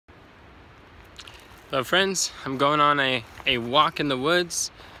So friends, I'm going on a walk in the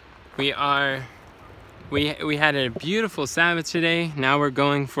woods. We had a beautiful Sabbath today. Now we're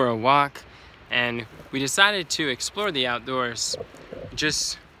going for a walk, and we decided to explore the outdoors.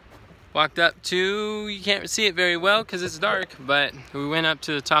 Just walked up to, you can't see it very well because it's dark, but we went up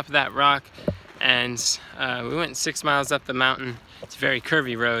to the top of that rock, and we went 6 miles up the mountain. It's a very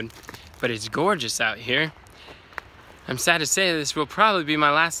curvy road, but it's gorgeous out here. I'm sad to say this will probably be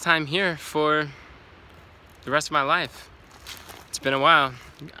my last time here for the rest of my life. It's been a while.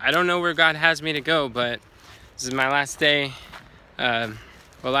 I don't know where God has me to go, but this is my last day,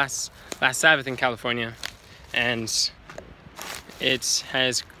 last Sabbath in California, and it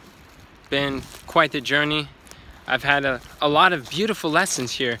has been quite the journey. I've had a lot of beautiful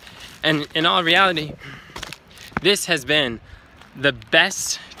lessons here, and in all reality, this has been the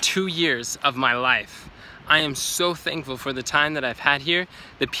best 2 years of my life. I am so thankful for the time that I've had here,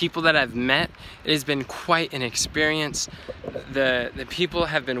 the people that I've met. It has been quite an experience. The people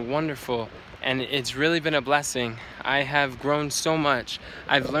have been wonderful, and it's really been a blessing. I have grown so much.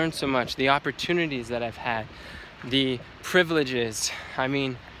 I've learned so much. The opportunities that I've had, the privileges. I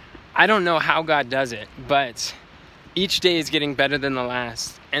mean, I don't know how God does it, but each day is getting better than the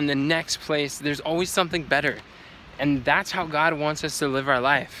last. And the next place, there's always something better. And that's how God wants us to live our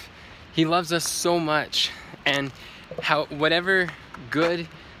life. He loves us so much, and whatever good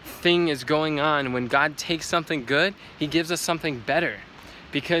thing is going on, when God takes something good, He gives us something better,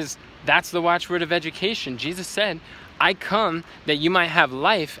 because that's the watchword of education. Jesus said, I come that you might have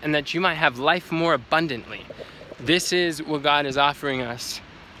life, and that you might have life more abundantly. This is what God is offering us,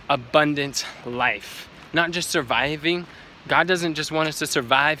 abundant life. Not just surviving. God doesn't just want us to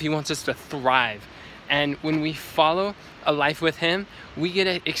survive, He wants us to thrive. And when we follow a life with Him, we get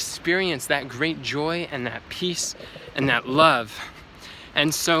to experience that great joy and that peace and that love.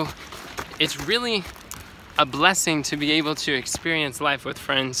 And so it's really a blessing to be able to experience life with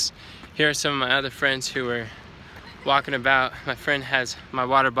friends. Here are some of my other friends who are walking about. My friend has my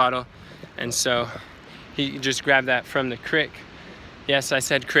water bottle, and so he just grabbed that from the creek. Yes, I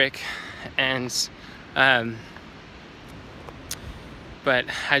said creek. And but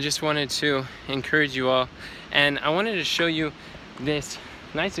I just wanted to encourage you all, and I wanted to show you this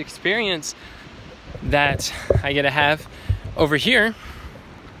nice experience that I get to have. Over here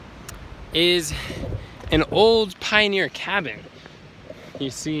is an old pioneer cabin. You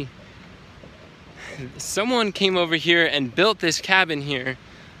see, someone came over here and built this cabin here.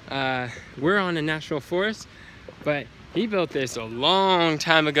 We're on a national forest, but he built this a long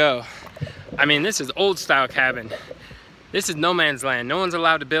time ago. I mean, this is old style cabin. This is no man's land. No one's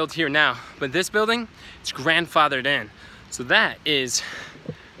allowed to build here now. But this building, it's grandfathered in. So that is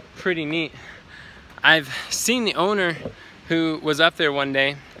pretty neat. I've seen the owner who was up there one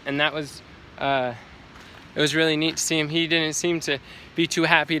day, and that was, it was really neat to see him. He didn't seem to be too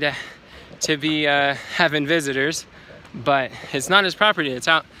happy to be having visitors, but it's not his property. It's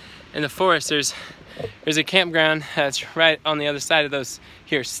out in the forest. There's a campground that's right on the other side of those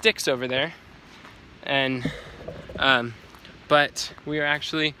here sticks over there. And but we are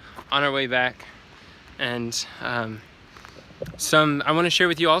actually on our way back, and I want to share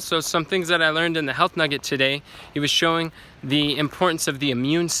with you also some things that I learned in the health nugget today. He was showing the importance of the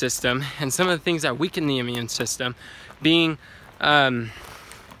immune system and some of the things that weaken the immune system, being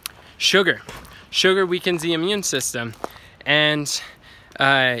sugar. Sugar weakens the immune system, and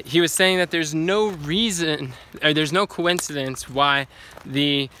he was saying that there's no reason, or there's no coincidence why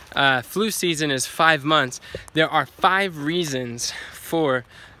the flu season is 5 months. There are 5 reasons for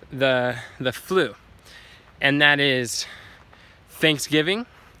the flu, and that is Thanksgiving,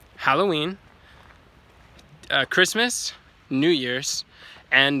 Halloween, Christmas, New Year's,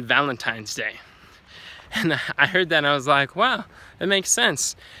 and Valentine's Day. And I heard that and I was like, wow, that makes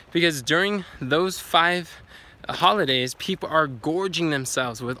sense, because during those 5 holidays, people are gorging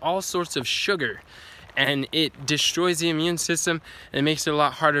themselves with all sorts of sugar, and it destroys the immune system, and it makes it a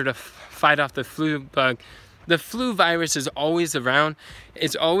lot harder to fight off the flu bug. The flu virus is always around.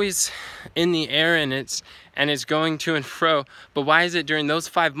 It's always in the air, and it's going to and fro. But why is it during those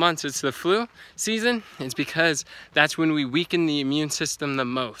 5 months it's the flu season? It's because that's when we weaken the immune system the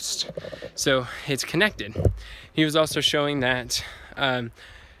most. So it's connected. He was also showing that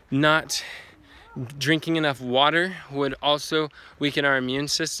not drinking enough water would also weaken our immune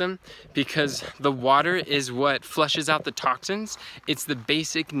system, because the water is what flushes out the toxins. It's the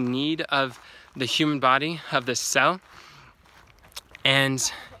basic need of the human body, of the cell. And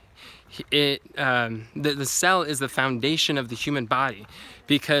the cell is the foundation of the human body,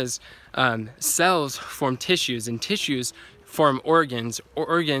 because cells form tissues, and tissues form organs,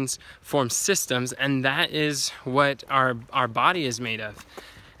 organs form systems, and that is what our body is made of.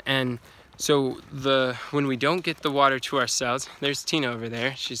 And so when we don't get the water to our cells, there's Tina over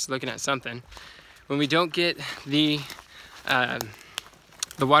there, she's looking at something. When we don't get the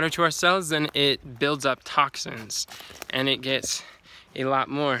water to our cells, then it builds up toxins, and it gets a lot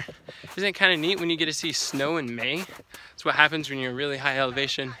more. Isn't it kind of neat when you get to see snow in May? It's what happens when you're really high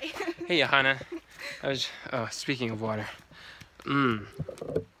elevation. Hey, Johanna. Oh, speaking of water.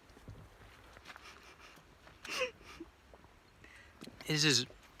 This is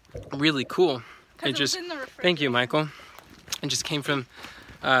really cool. It just, thank you, Michael. It just came from,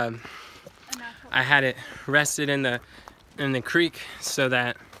 I had it rested in the creek so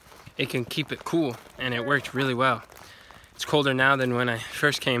that it can keep it cool, and it worked really well. It's colder now than when I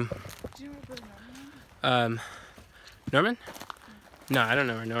first came. Do you know where Norman is? Norman? No, I don't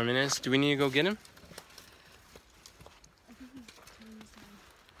know where Norman is. Do we need to go get him?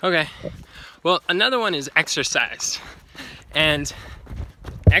 Okay. Well, another one is exercise. And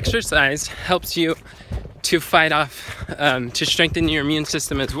exercise helps you to fight off, to strengthen your immune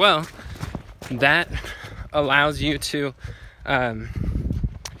system as well. That allows you to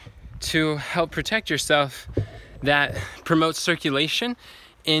help protect yourself. That promotes circulation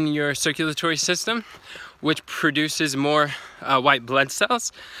in your circulatory system, which produces more white blood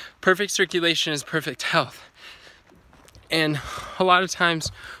cells. Perfect circulation is perfect health. And a lot of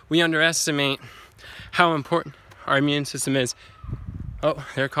times we underestimate how important our immune system is. Oh,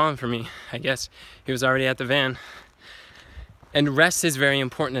 they're calling for me. I guess he was already at the van. And rest is very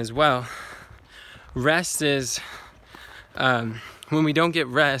important as well. Rest is, when we don't get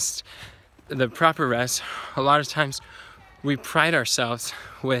rest, the proper rest, a lot of times we pride ourselves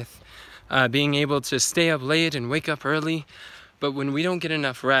with being able to stay up late and wake up early. But when we don't get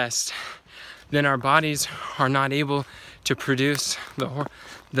enough rest, then our bodies are not able to produce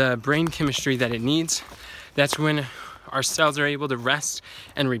the brain chemistry that it needs. That's when our cells are able to rest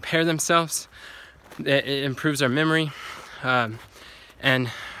and repair themselves. It improves our memory, and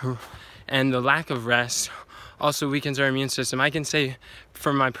the lack of rest also weakens our immune system. I can say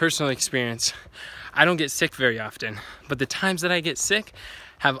from my personal experience, I don't get sick very often, but the times that I get sick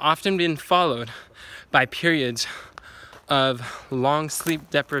have often been followed by periods of long sleep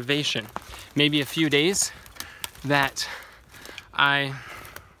deprivation. Maybe a few days that I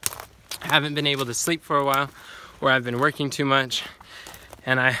haven't been able to sleep for a while, or I've been working too much,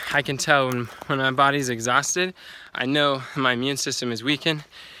 and I can tell when my body's exhausted, I know my immune system is weakened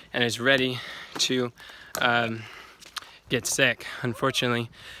and is ready to get sick. Unfortunately,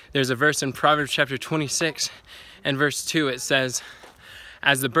 there's a verse in Proverbs chapter 26 and verse 2. It says,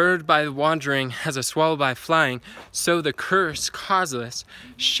 "As the bird by wandering, as a swallow by flying, so the curse causeless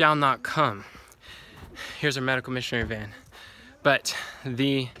shall not come." Here's our medical missionary van. But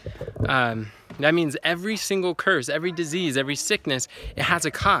that means every single curse, every disease, every sickness, it has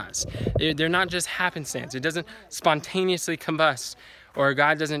a cause. They're not just happenstance. It doesn't spontaneously combust, or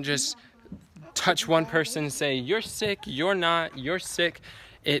God doesn't just touch one person and say, you're sick, you're not, you're sick.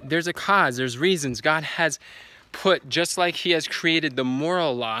 There's a cause, there's reasons. God has put, just like he has created the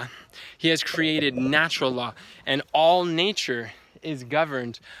moral law, he has created natural law, and all nature is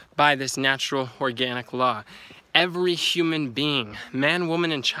governed by this natural organic law. Every human being, man,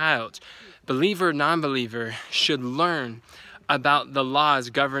 woman, and child, believer or non-believer, should learn about the laws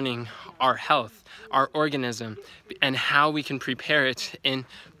governing our health, our organism, and how we can prepare it in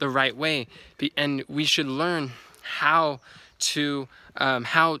the right way. And we should learn how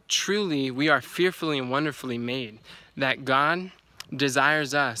truly we are fearfully and wonderfully made, that God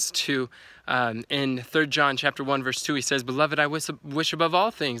desires us to, in 3 John chapter 1 verse 2, he says, "Beloved, I wish above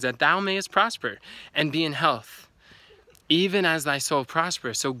all things that thou mayest prosper and be in health, even as thy soul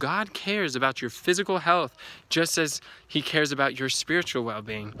prospers." So God cares about your physical health just as he cares about your spiritual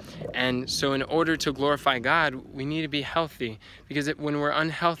well-being. And so in order to glorify God, we need to be healthy, because when we're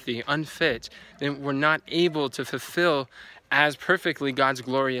unhealthy, unfit, then we're not able to fulfill as perfectly God's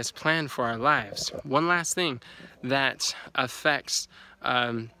glorious plan for our lives. One last thing that affects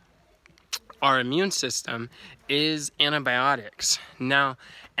our immune system is antibiotics. Now,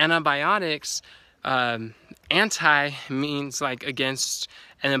 antibiotics, anti means like against,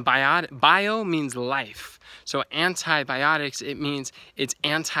 and then bio means life. So antibiotics, it means it's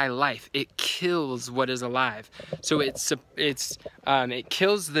anti-life. It kills what is alive. So it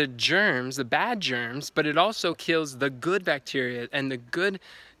kills the germs, the bad germs, but it also kills the good bacteria and the good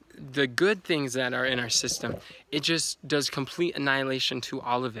the good things that are in our system, it just does complete annihilation to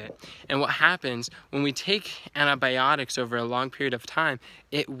all of it. And what happens when we take antibiotics over a long period of time,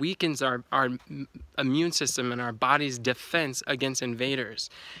 it weakens our immune system and our body's defense against invaders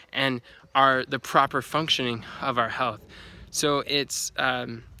and the proper functioning of our health. So it's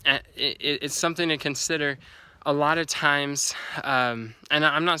something to consider. A lot of times, and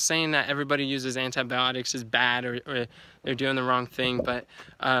I'm not saying that everybody uses antibiotics is bad or they're doing the wrong thing, but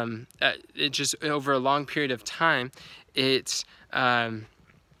it just over a long period of time, it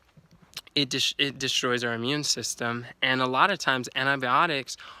destroys our immune system. And a lot of times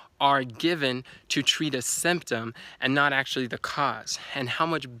antibiotics are given to treat a symptom and not actually the cause. And how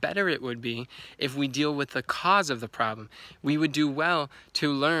much better it would be if we deal with the cause of the problem. We would do well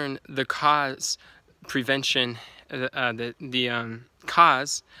to learn the cause, prevention, the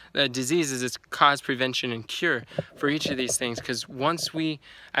disease is its cause, prevention, and cure for each of these things. Because once we,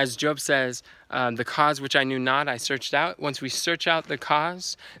 as Job says, the cause which I knew not, I searched out. Once we search out the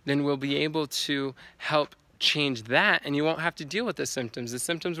cause, then we'll be able to help change that, and you won't have to deal with the symptoms. The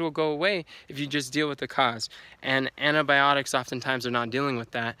symptoms will go away if you just deal with the cause. And antibiotics oftentimes are not dealing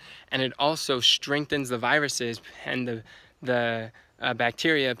with that. And it also strengthens the viruses and the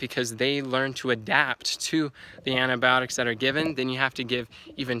bacteria, because they learn to adapt to the antibiotics that are given. Then you have to give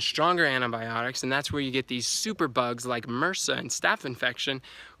even stronger antibiotics, and that's where you get these super bugs like MRSA and staph infection,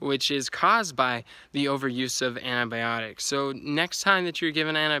 which is caused by the overuse of antibiotics. So next time that you're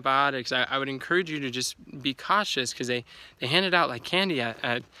given antibiotics, I would encourage you to just be cautious, because they hand it out like candy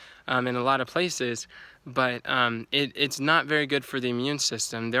in a lot of places. But it's not very good for the immune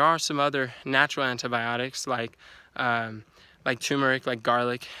system. There are some other natural antibiotics like turmeric, like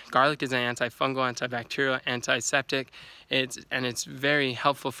garlic. Garlic is an antifungal, antibacterial, antiseptic. It's very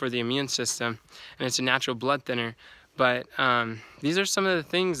helpful for the immune system, and it's a natural blood thinner. But these are some of the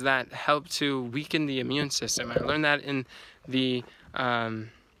things that help to weaken the immune system. I learned that in the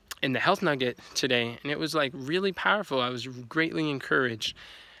Health Nugget today, and it was like really powerful. I was greatly encouraged.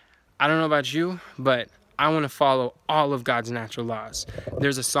 I don't know about you, but I want to follow all of God's natural laws.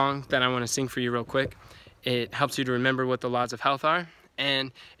 There's a song that I want to sing for you real quick. It helps you to remember what the laws of health are.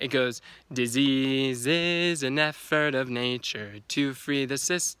 And it goes, disease is an effort of nature to free the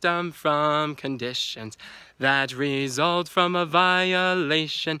system from conditions that result from a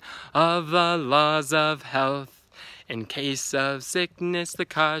violation of the laws of health. In case of sickness, the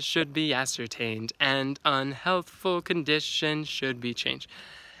cause should be ascertained, and unhealthful conditions should be changed,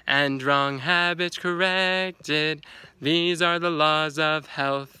 and wrong habits corrected. These are the laws of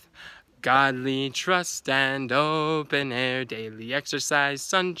health. Godly trust and open air, daily exercise,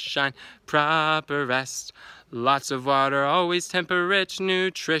 sunshine, proper rest, lots of water, always temperate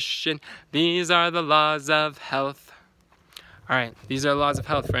nutrition. These are the laws of health. All right, these are the laws of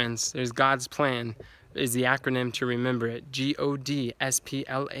health, friends. There's God's plan is the acronym to remember it,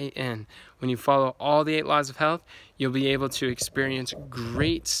 GODSPLAN. When you follow all the 8 laws of health, you'll be able to experience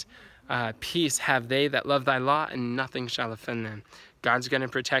great peace have they that love thy law, and nothing shall offend them. God's going to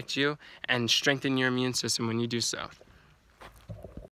protect you and strengthen your immune system when you do so.